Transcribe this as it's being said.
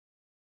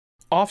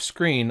Off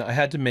screen, I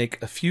had to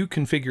make a few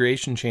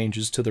configuration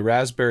changes to the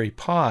Raspberry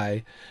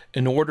Pi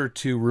in order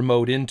to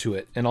remote into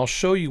it, and I'll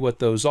show you what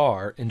those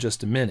are in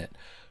just a minute.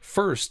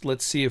 First,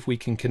 let's see if we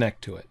can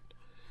connect to it.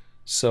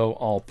 So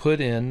I'll put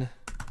in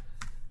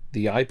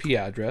the IP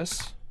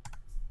address.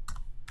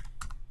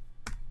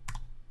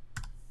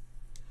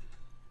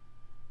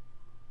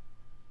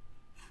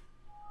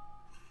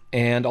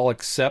 And I'll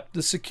accept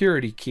the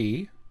security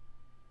key.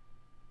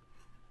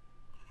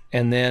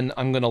 And then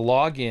I'm going to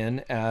log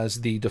in as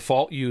the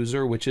default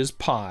user, which is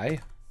Pi.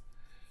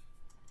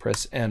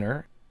 Press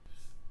enter.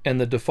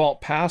 And the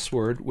default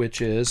password,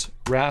 which is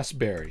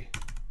Raspberry.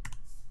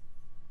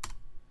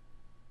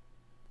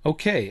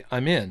 Okay,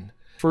 I'm in.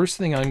 First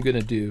thing I'm going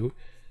to do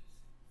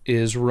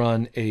is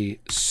run a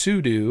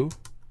sudo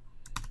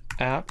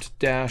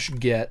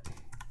apt-get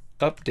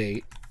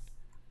update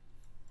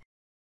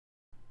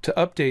to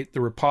update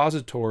the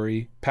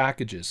repository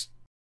packages.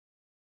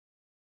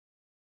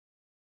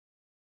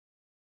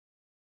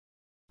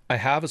 I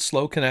have a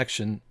slow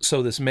connection,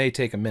 so this may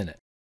take a minute.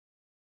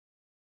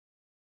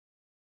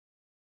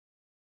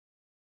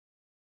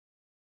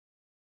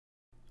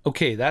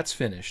 Okay, that's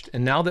finished.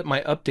 And now that my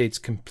update's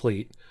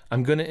complete,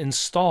 I'm going to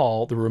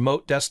install the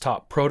remote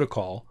desktop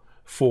protocol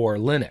for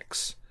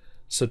Linux.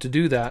 So to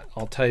do that,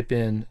 I'll type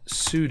in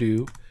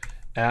sudo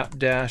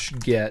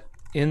apt-get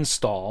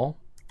install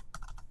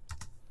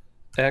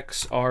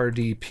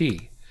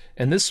xrdp.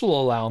 And this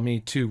will allow me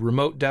to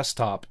remote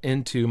desktop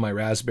into my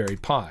Raspberry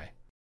Pi.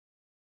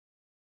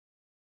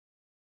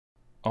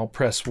 I'll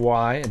press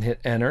Y and hit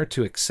enter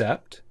to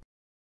accept.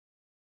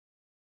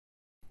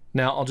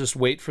 Now I'll just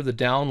wait for the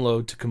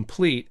download to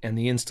complete and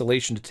the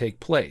installation to take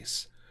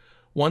place.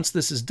 Once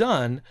this is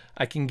done,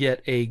 I can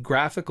get a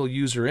graphical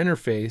user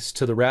interface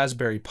to the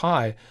Raspberry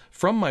Pi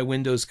from my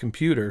Windows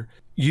computer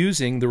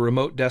using the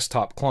remote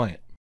desktop client.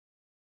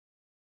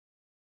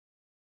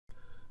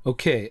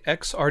 Okay,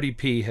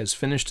 xrdp has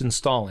finished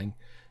installing,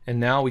 and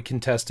now we can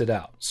test it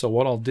out. So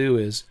what I'll do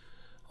is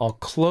I'll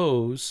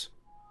close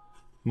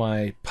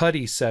my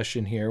PuTTY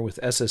session here with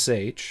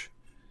SSH,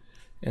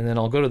 and then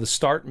I'll go to the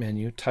Start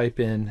menu, type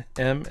in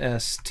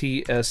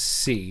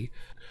MSTSC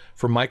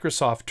for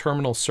Microsoft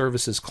Terminal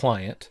Services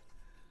Client,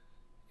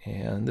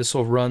 and this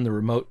will run the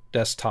remote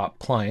desktop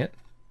client,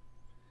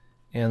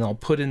 and I'll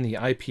put in the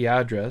IP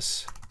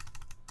address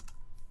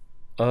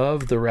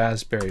of the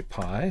Raspberry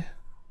Pi,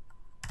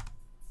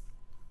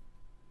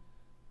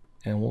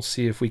 and we'll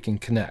see if we can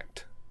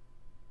connect.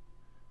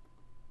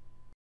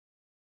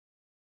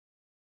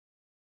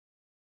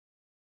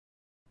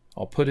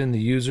 I'll put in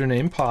the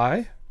username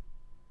Pi,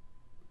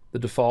 the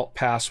default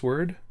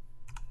password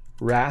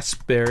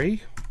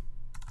Raspberry,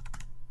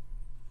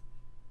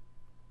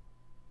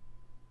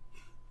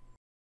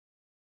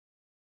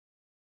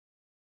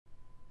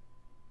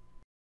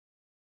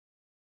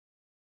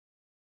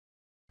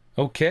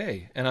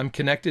 okay, and I'm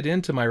connected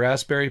into my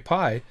Raspberry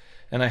Pi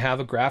and I have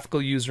a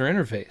graphical user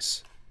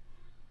interface.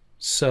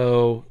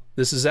 So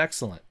this is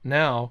excellent.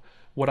 Now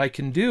what I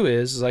can do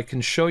is I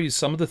can show you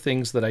some of the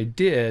things that I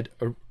did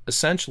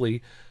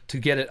essentially to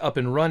get it up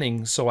and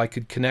running so I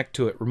could connect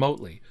to it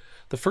remotely.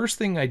 The first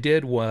thing I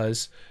did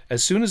was,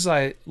 as soon as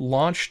I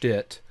launched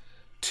it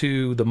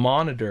to the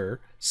monitor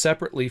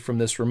separately from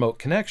this remote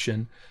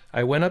connection,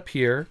 I went up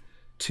here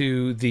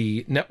to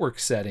the network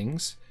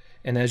settings,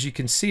 and as you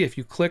can see, if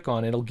you click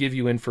on it, it'll give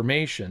you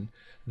information.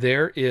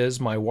 There is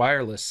my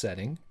wireless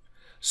setting.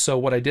 So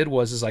what I did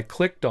was I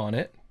clicked on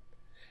it,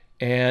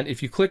 and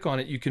if you click on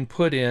it, you can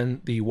put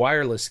in the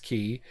wireless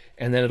key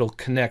and then it'll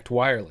connect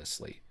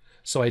wirelessly.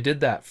 So I did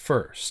that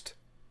first.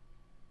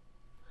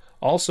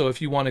 Also, if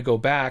you want to go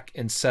back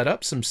and set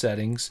up some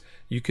settings,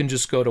 you can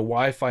just go to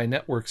Wi-Fi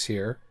networks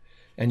here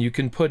and you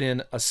can put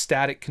in a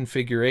static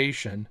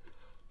configuration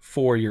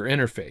for your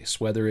interface,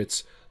 whether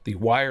it's the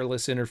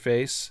wireless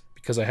interface,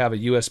 because I have a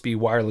USB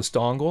wireless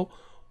dongle,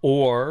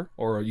 or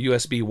a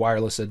USB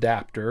wireless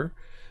adapter,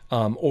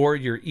 or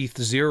your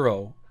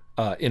ETH0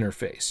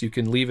 interface. You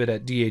can leave it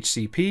at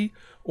DHCP,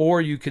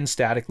 or you can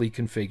statically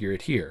configure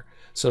it here.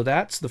 So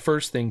that's the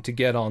first thing to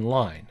get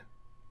online.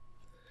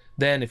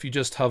 Then if you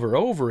just hover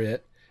over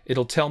it,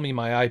 it'll tell me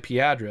my IP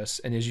address,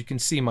 and as you can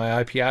see,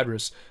 my IP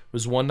address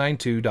was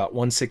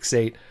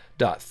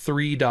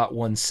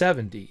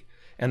 192.168.3.170,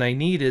 and I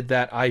needed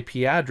that IP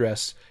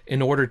address in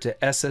order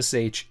to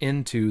SSH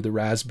into the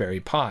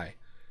Raspberry Pi.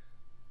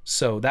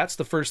 So that's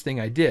the first thing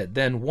I did.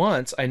 Then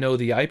once I know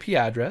the IP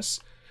address,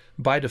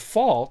 by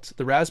default,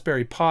 the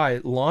Raspberry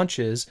Pi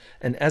launches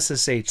an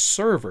SSH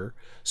server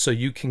so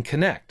you can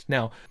connect.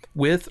 Now,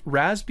 with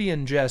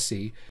Rasbian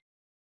Jessie,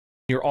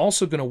 you're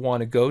also going to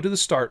want to go to the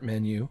Start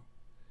menu,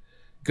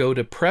 go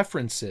to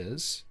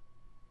Preferences,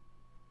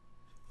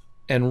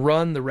 and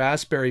run the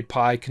Raspberry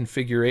Pi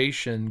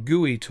configuration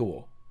GUI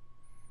tool.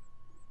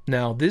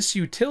 Now, this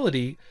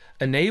utility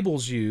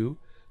enables you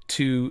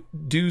to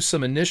do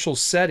some initial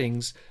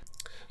settings.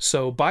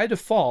 So by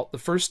default, the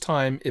first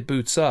time it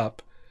boots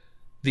up,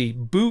 the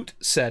boot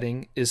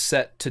setting is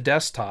set to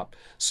desktop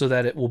so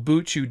that it will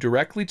boot you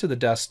directly to the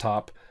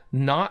desktop,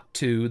 not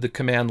to the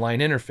command line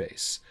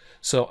interface.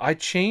 So I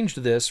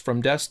changed this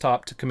from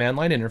desktop to command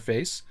line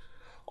interface.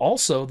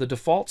 Also, the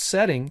default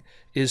setting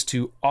is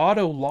to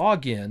auto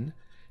log in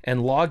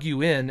and log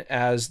you in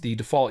as the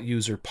default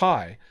user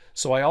Pi.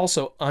 So I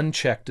also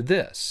unchecked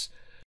this.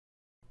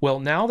 Well,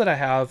 now that I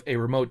have a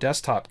remote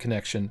desktop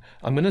connection,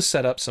 I'm going to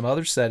set up some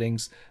other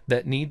settings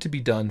that need to be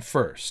done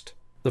first.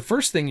 The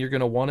first thing you're going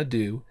to want to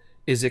do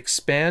is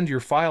expand your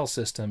file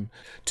system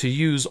to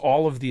use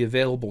all of the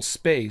available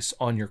space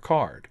on your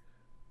card.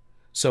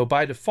 So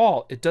by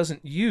default, it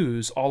doesn't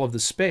use all of the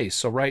space.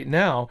 So right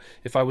now,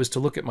 if I was to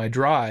look at my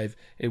drive,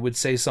 it would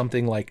say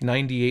something like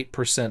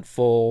 98%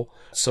 full.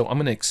 So I'm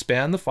going to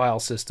expand the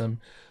file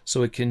system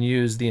so it can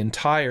use the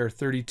entire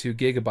 32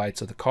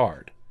 gigabytes of the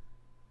card.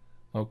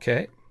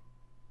 Okay.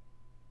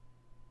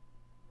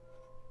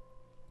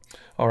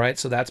 All right,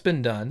 so that's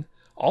been done.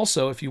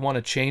 Also, if you want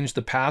to change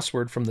the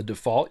password from the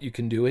default, you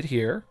can do it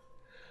here.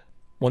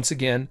 Once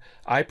again,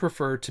 I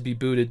prefer to be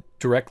booted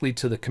directly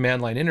to the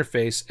command line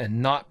interface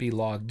and not be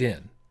logged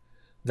in.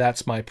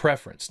 That's my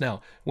preference.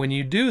 Now, when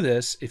you do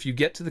this, if you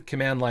get to the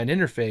command line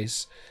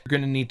interface, you're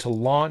going to need to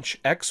launch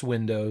X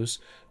Windows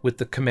with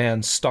the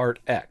command Start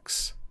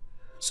X.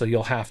 So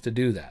you'll have to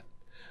do that.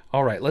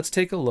 All right, let's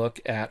take a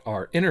look at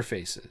our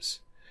interfaces.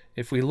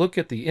 If we look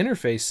at the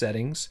interface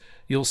settings,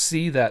 you'll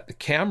see that the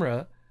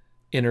camera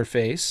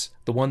interface,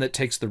 the one that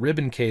takes the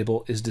ribbon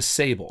cable, is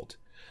disabled.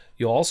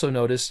 You'll also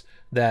notice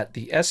that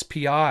the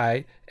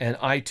SPI and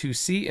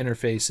I2C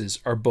interfaces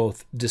are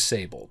both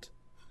disabled.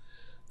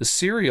 The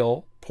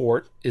serial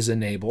port is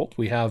enabled.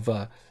 We have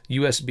a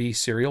USB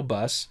serial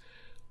bus.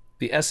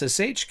 The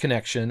SSH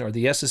connection, or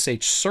the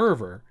SSH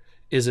server,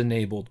 is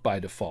enabled by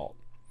default.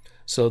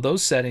 So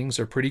those settings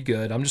are pretty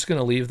good. I'm just going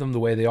to leave them the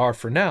way they are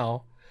for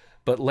now.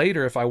 But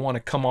later, if I want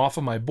to come off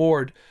of my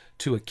board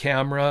to a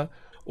camera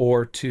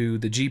or to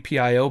the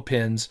GPIO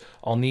pins,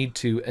 I'll need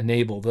to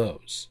enable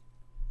those.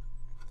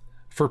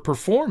 For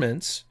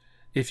performance,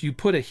 if you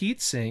put a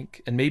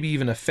heatsink and maybe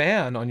even a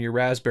fan on your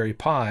Raspberry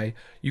Pi,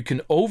 you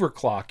can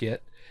overclock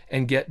it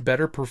and get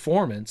better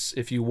performance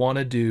if you want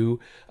to do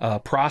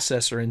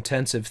processor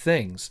intensive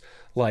things,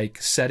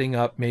 like setting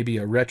up maybe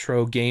a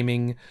retro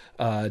gaming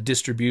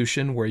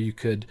distribution where you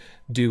could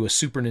do a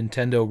Super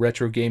Nintendo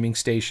retro gaming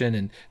station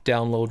and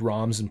download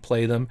ROMs and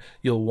play them.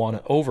 You'll want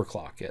to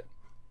overclock it.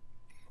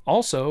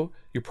 Also,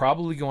 you're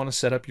probably going to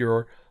set up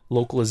your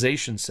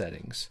localization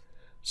settings.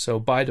 So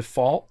by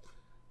default,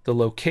 the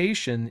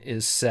location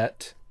is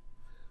set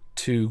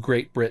to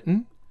Great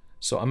Britain.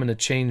 So I'm going to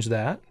change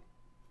that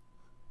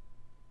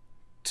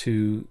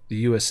to the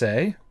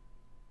USA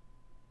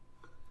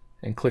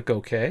and click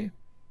OK.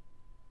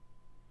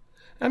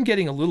 I'm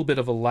getting a little bit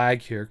of a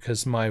lag here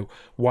because my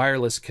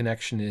wireless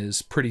connection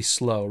is pretty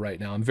slow right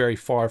now. I'm very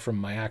far from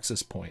my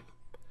access point.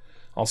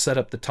 I'll set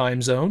up the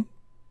time zone.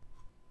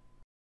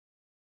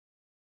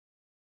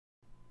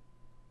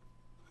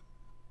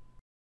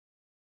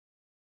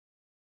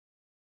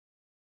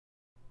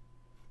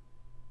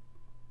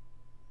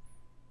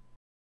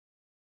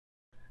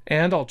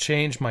 And I'll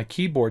change my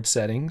keyboard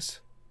settings.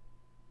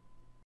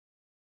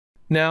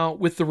 Now,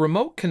 with the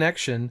remote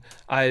connection,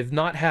 I've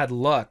not had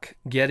luck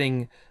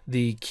getting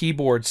the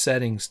keyboard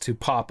settings to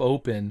pop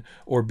open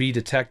or be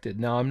detected.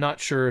 Now, I'm not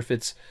sure if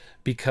it's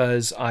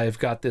because I've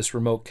got this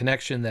remote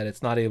connection that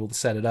it's not able to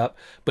set it up,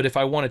 but if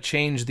I want to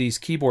change these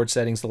keyboard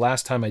settings, the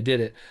last time I did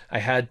it, I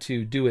had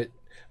to do it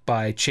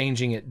by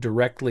changing it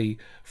directly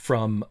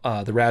from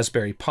the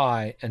Raspberry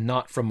Pi and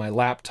not from my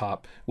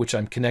laptop, which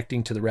I'm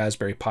connecting to the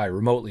Raspberry Pi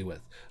remotely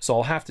with. So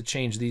I'll have to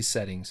change these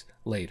settings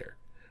later.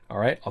 All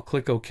right, I'll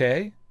click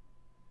OK.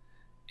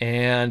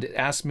 And it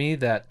asks me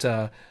that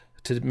to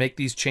make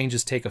these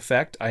changes take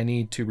effect, I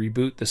need to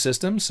reboot the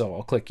system. So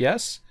I'll click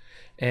yes.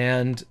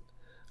 And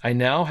I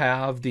now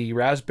have the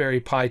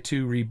Raspberry Pi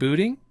 2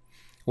 rebooting.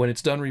 When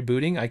it's done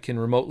rebooting, I can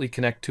remotely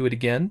connect to it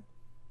again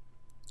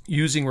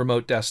using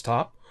remote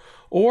desktop.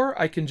 Or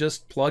I can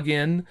just plug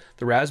in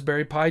the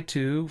Raspberry Pi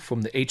 2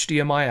 from the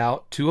HDMI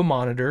out to a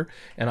monitor,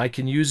 and I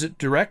can use it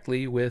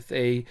directly with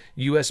a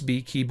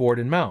USB keyboard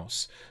and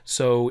mouse.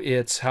 So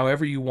it's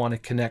however you want to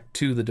connect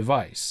to the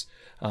device.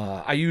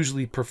 I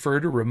usually prefer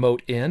to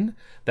remote in.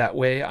 That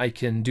way I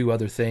can do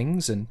other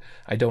things and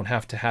I don't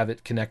have to have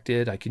it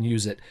connected. I can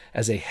use it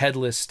as a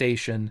headless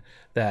station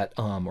that,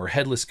 or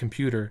headless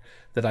computer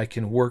that I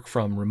can work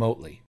from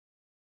remotely.